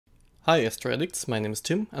Hi Astro Addicts, my name is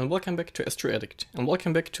Tim and welcome back to Astro Addict and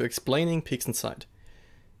welcome back to explaining PixInsight.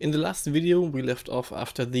 In the last video we left off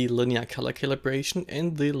after the linear color calibration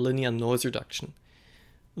and the linear noise reduction.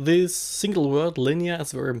 This single word linear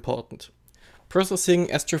is very important. Processing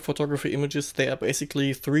astrophotography images, there are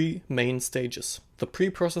basically three main stages: the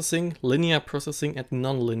pre-processing, linear processing and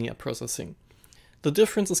non-linear processing. The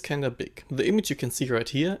difference is kinda big. The image you can see right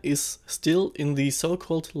here is still in the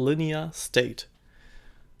so-called linear state.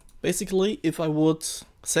 Basically, if I would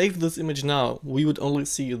save this image now, we would only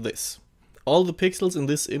see this. All the pixels in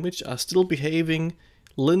this image are still behaving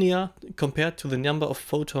linear compared to the number of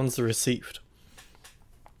photons received.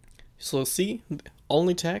 So see,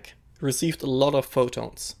 only tag received a lot of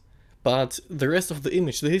photons, but the rest of the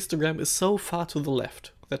image, the histogram, is so far to the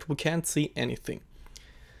left that we can't see anything.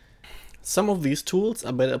 Some of these tools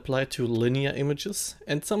are better applied to linear images,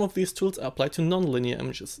 and some of these tools are applied to non-linear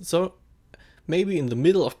images. So maybe in the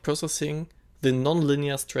middle of processing, the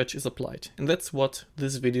non-linear stretch is applied, and that's what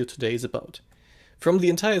this video today is about. From the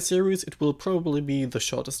entire series, it will probably be the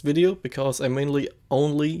shortest video, because I mainly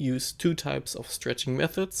only use two types of stretching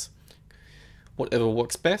methods, whatever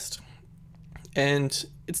works best, and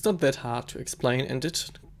it's not that hard to explain, and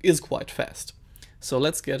it is quite fast. So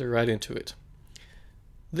let's get right into it.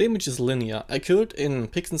 The image is linear. I could, in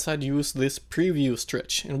PixInsight, use this preview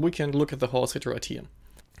stretch, and we can look at the horse head right here.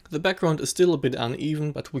 The background is still a bit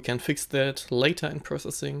uneven, but we can fix that later in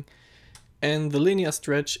processing, and the linear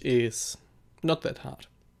stretch is not that hard.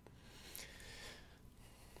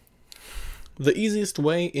 The easiest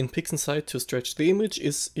way in PixInsight to stretch the image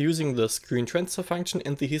is using the screen transfer function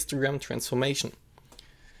and the histogram transformation.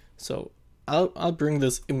 So I'll bring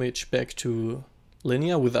this image back to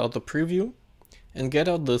linear without the preview and get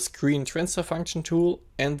out the screen transfer function tool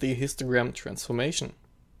and the histogram transformation.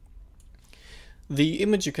 The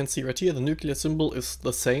image you can see right here, the nuclear symbol, is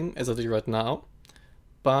the same as I did right now,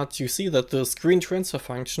 but you see that the screen transfer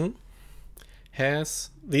function has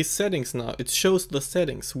these settings now. It shows the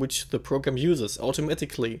settings which the program uses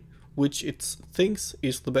automatically, which it thinks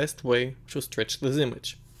is the best way to stretch this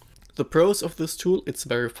image. The pros of this tool: it's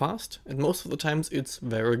very fast, and most of the times it's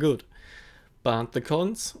very good. But the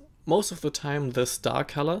cons: most of the time the star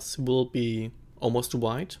colors will be almost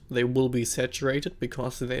white, they will be saturated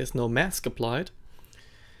because there is no mask applied.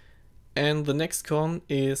 And the next con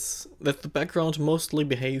is that the background mostly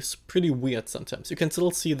behaves pretty weird sometimes. You can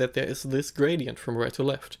still see that there is this gradient from right to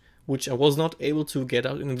left, which I was not able to get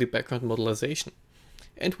out in the background modelization.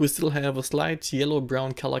 And we still have a slight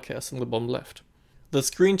yellow-brown color cast in the bottom left. The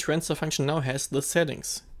screen transfer function now has the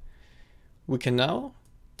settings. We can now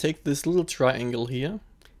take this little triangle here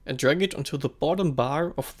and drag it onto the bottom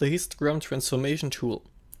bar of the Histogram Transformation tool.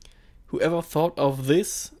 Whoever thought of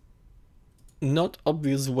this not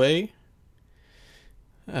obvious way?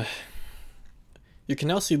 You can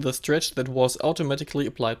now see the stretch that was automatically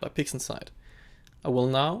applied by PixInsight. I will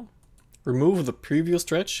now remove the preview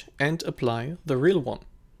stretch and apply the real one.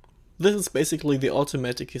 This is basically the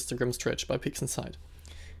automatic histogram stretch by PixInsight.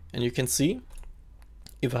 And you can see,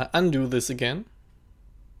 if I undo this again,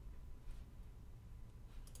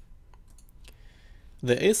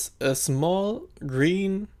 there is a small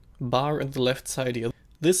green bar at the left side here.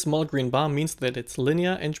 This small green bar means that it's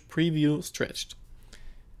linear and preview stretched.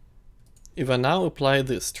 If I now apply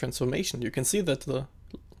this transformation, you can see that the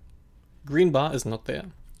green bar is not there.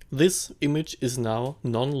 This image is now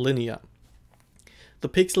non-linear. The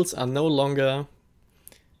pixels are no longer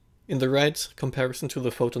in the right comparison to the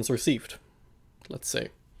photons received, let's say.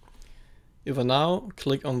 If I now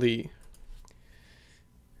click on the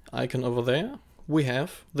icon over there, we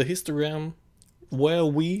have the histogram where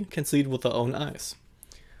we can see it with our own eyes.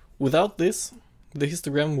 Without this, the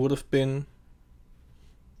histogram would have been...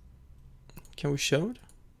 Can we show it?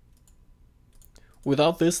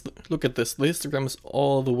 Without this, look at this, the histogram is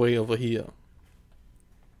all the way over here.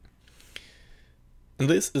 And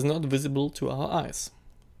this is not visible to our eyes.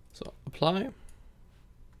 So apply,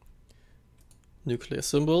 nuclear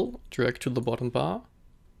symbol, drag to the bottom bar,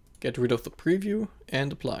 get rid of the preview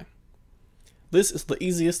and apply. This is the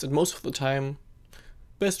easiest and most of the time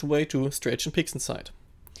best way to stretch in PixInsight.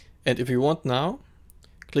 And if you want now,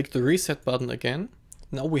 click the reset button again.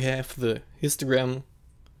 Now we have the histogram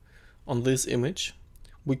on this image.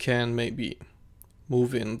 We can maybe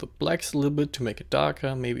move in the blacks a little bit to make it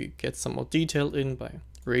darker, maybe get some more detail in by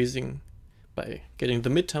getting the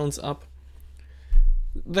midtones up.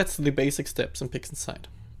 That's the basic steps in PixInsight.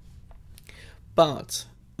 But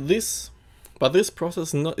this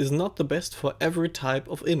process is not the best for every type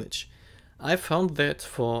of image. I found that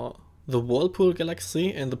for the Whirlpool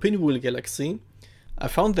galaxy and the Pinwheel galaxy, I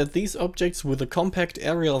found that these objects with a compact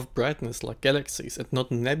area of brightness like galaxies and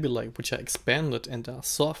not nebulae which are expanded and are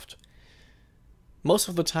soft, most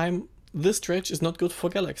of the time this stretch is not good for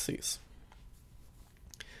galaxies.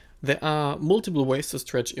 There are multiple ways to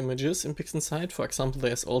stretch images in PixInsight. For example,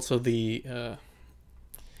 there's also the,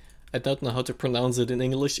 I don't know how to pronounce it in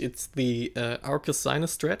English, it's the Arcus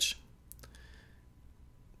sinus stretch.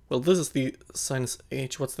 Well, this is the sinus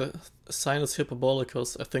H, what's the sinus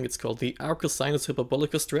hyperbolicus? I think it's called the Arcus sinus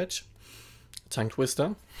hyperbolicus stretch. Tongue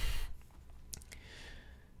twister.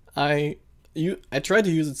 I tried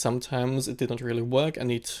to use it sometimes, it did not really work. I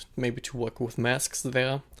need maybe to work with masks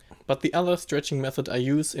there. But the other stretching method I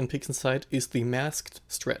use in PixInsight is the masked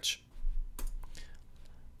stretch.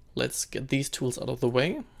 Let's get these tools out of the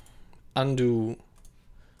way, undo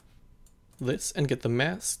this and get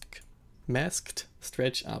the masked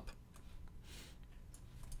stretch up.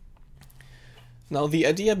 Now the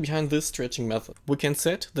idea behind this stretching method, we can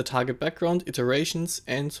set the target background, iterations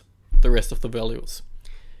and the rest of the values.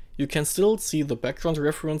 You can still see the background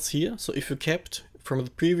reference here, so if you kept from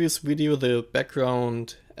the previous video the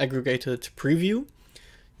background aggregated preview,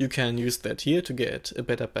 you can use that here to get a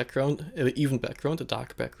better background, an even background, a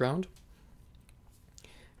dark background.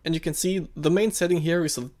 And you can see the main setting here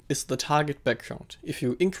is the target background. If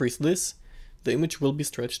you increase this, the image will be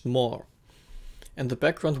stretched more and the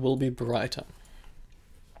background will be brighter.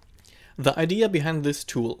 The idea behind this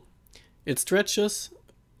tool, it stretches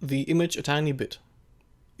the image a tiny bit.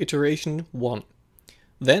 Iteration 1.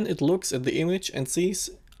 Then it looks at the image and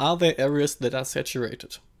sees, are there areas that are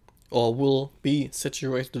saturated or will be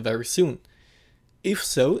saturated very soon? If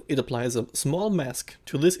so, it applies a small mask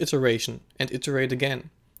to this iteration and iterate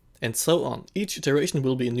again, and so on. Each iteration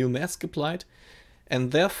will be a new mask applied,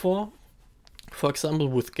 and therefore, for example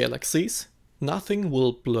with galaxies, nothing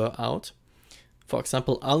will blur out. For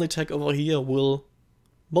example, Untitled over here will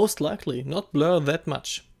most likely not blur that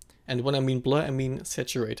much. And when I mean blur, I mean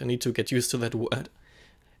saturate. I need to get used to that word.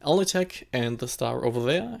 Untitled and the star over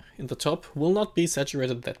there in the top will not be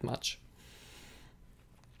saturated that much.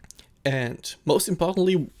 And most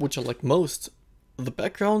importantly, which I like most, the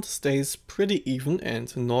background stays pretty even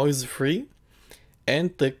and noise free,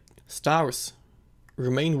 and the stars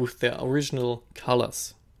remain with their original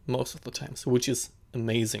colors most of the time, which is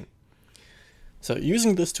amazing. So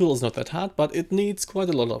using this tool is not that hard, but it needs quite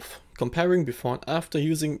a lot of comparing before and after,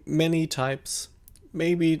 using many types,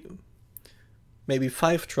 maybe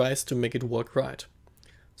 5 tries to make it work right.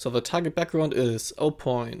 So the target background is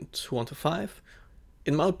 0.125.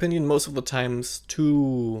 In my opinion, most of the times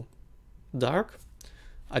too dark.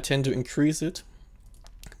 I tend to increase it,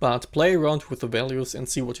 but play around with the values and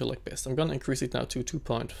see what you like best. I'm gonna increase it now to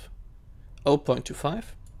 0.25.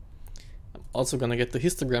 I'm also gonna get the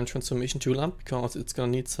Histogram Transformation tool up because it's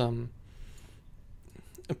gonna need some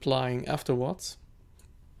applying afterwards.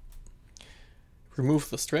 Remove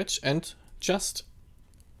the stretch and just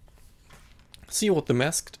see what the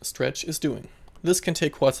masked stretch is doing. This can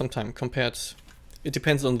take quite some time it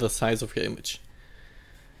depends on the size of your image.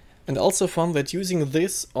 And also found that using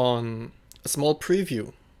this on a small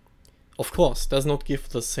preview, of course, does not give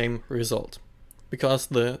the same result, because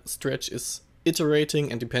the stretch is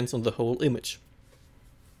iterating and depends on the whole image.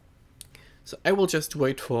 So I will just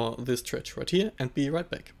wait for this stretch right here and be right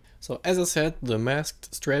back. So as I said, the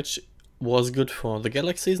masked stretch was good for the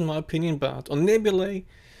galaxies in my opinion, but on nebulae,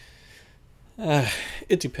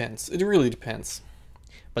 it depends. It really depends.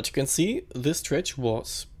 But you can see this stretch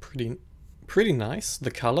was pretty nice.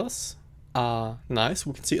 The colors are nice.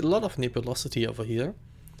 We can see a lot of nebulosity over here.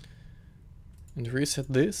 And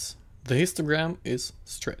reset this. The histogram is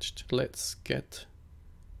stretched. Let's get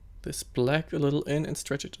this black a little in and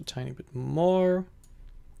stretch it a tiny bit more.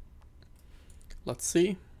 Let's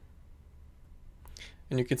see.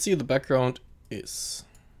 And you can see the background is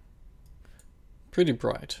pretty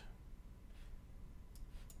bright.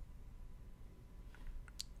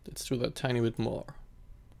 Let's do that a tiny bit more.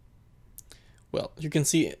 Well, you can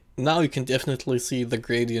see, now you can definitely see the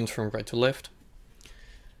gradient from right to left.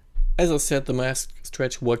 As I said, the mask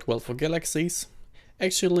stretch worked well for galaxies.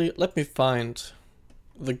 Actually, let me find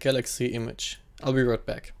the galaxy image. I'll be right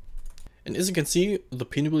back. And as you can see, the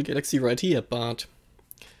pinwheel galaxy right here, but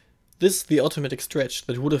this is the automatic stretch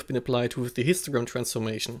that would have been applied with the histogram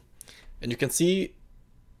transformation. And you can see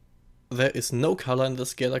there is no color in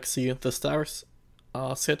this galaxy. The stars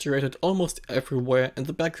are saturated almost everywhere and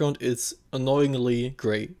the background is annoyingly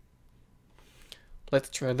gray. Let's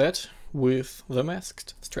try that with the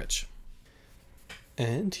masked stretch.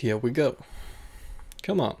 And here we go.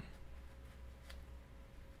 Come on.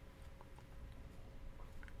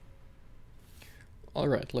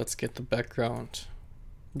 Alright, let's get the background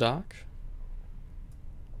dark.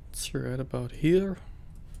 It's right about here.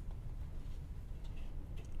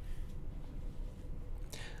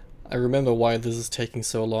 I remember why this is taking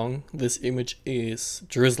so long. This image is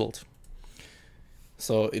drizzled.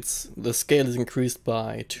 So the scale is increased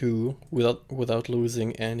by 2 without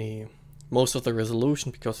losing most of the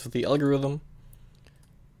resolution because of the algorithm.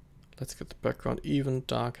 Let's get the background even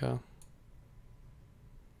darker.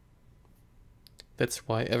 That's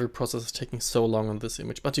why every process is taking so long on this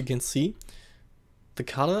image. But you can see the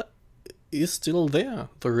color is still there.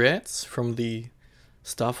 The reds from the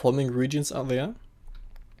star forming regions are there.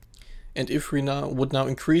 And if we would now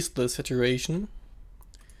increase the saturation,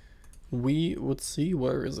 we would see,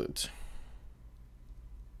 where is it?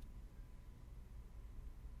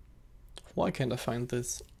 Why can't I find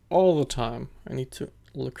this all the time? I need to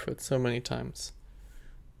look for it so many times.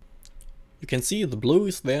 You can see the blue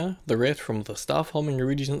is there, the red from the star forming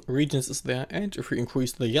regions is there, and if we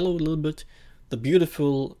increase the yellow a little bit, the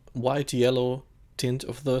beautiful white-yellow tint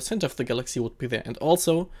of the center of the galaxy would be there. And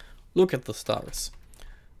also, look at the stars.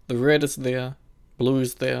 The red is there, blue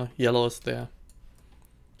is there, yellow is there.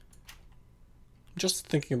 Just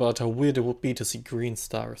thinking about how weird it would be to see green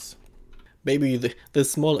stars. Maybe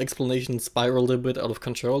this small explanation spiraled a bit out of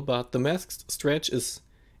control, but the masked stretch is,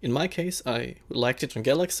 in my case, I liked it on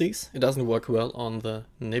galaxies. It doesn't work well on the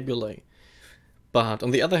nebulae. But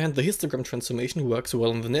on the other hand, the histogram transformation works well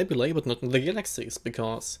on the nebulae, but not on the galaxies,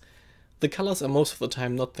 because the colors are most of the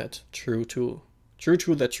time not that true to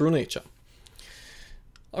their true nature.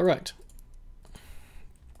 Alright.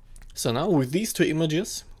 So now with these two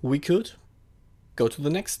images, we could go to the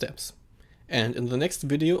next steps. And in the next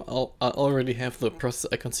video, I already have the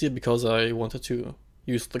process icons here because I wanted to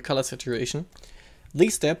use the color saturation.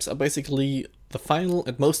 These steps are basically the final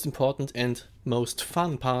and most important and most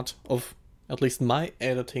fun part of at least my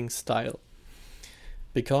editing style.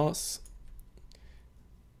 Because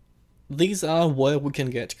these are where we can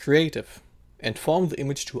get creative and form the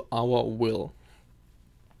image to our will.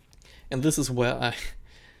 And this is where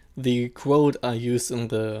the quote I used in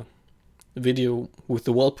the video with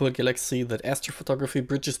the Whirlpool Galaxy, that astrophotography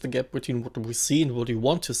bridges the gap between what we see and what we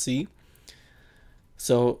want to see.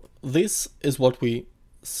 So this is what we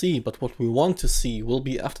see, but what we want to see will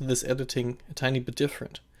be, after this editing, a tiny bit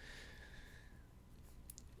different.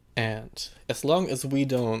 And as long as we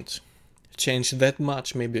don't change that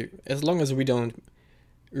much, maybe as long as we don't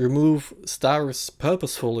remove stars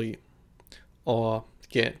purposefully or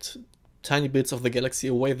get tiny bits of the galaxy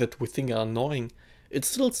away that we think are annoying, it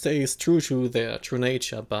still stays true to their true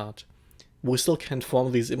nature, but we still can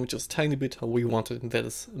form these images tiny bit how we want it, and that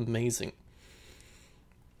is amazing,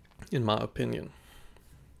 in my opinion.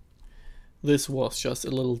 This was just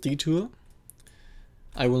a little detour.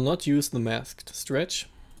 I will not use the masked stretch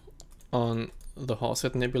on the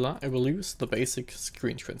Horsehead Nebula. I will use the basic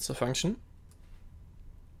screen transfer function.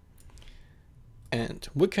 And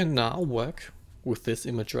we can now work with this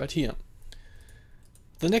image right here.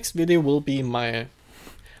 The next video will be my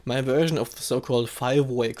version of the so-called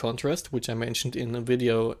 5-way contrast, which I mentioned in a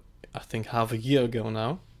video I think half a year ago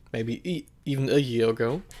now, maybe even a year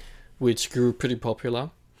ago, which grew pretty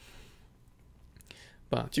popular.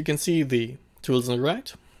 But you can see the tools on the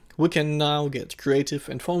right. We can now get creative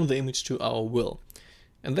and form the image to our will.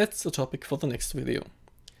 And that's the topic for the next video.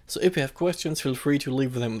 So if you have questions, feel free to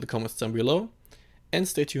leave them in the comments down below, and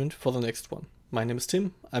stay tuned for the next one. My name is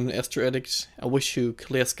Tim, I'm an Astro Addict. I wish you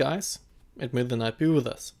clear skies, and may the night be with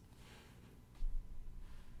us.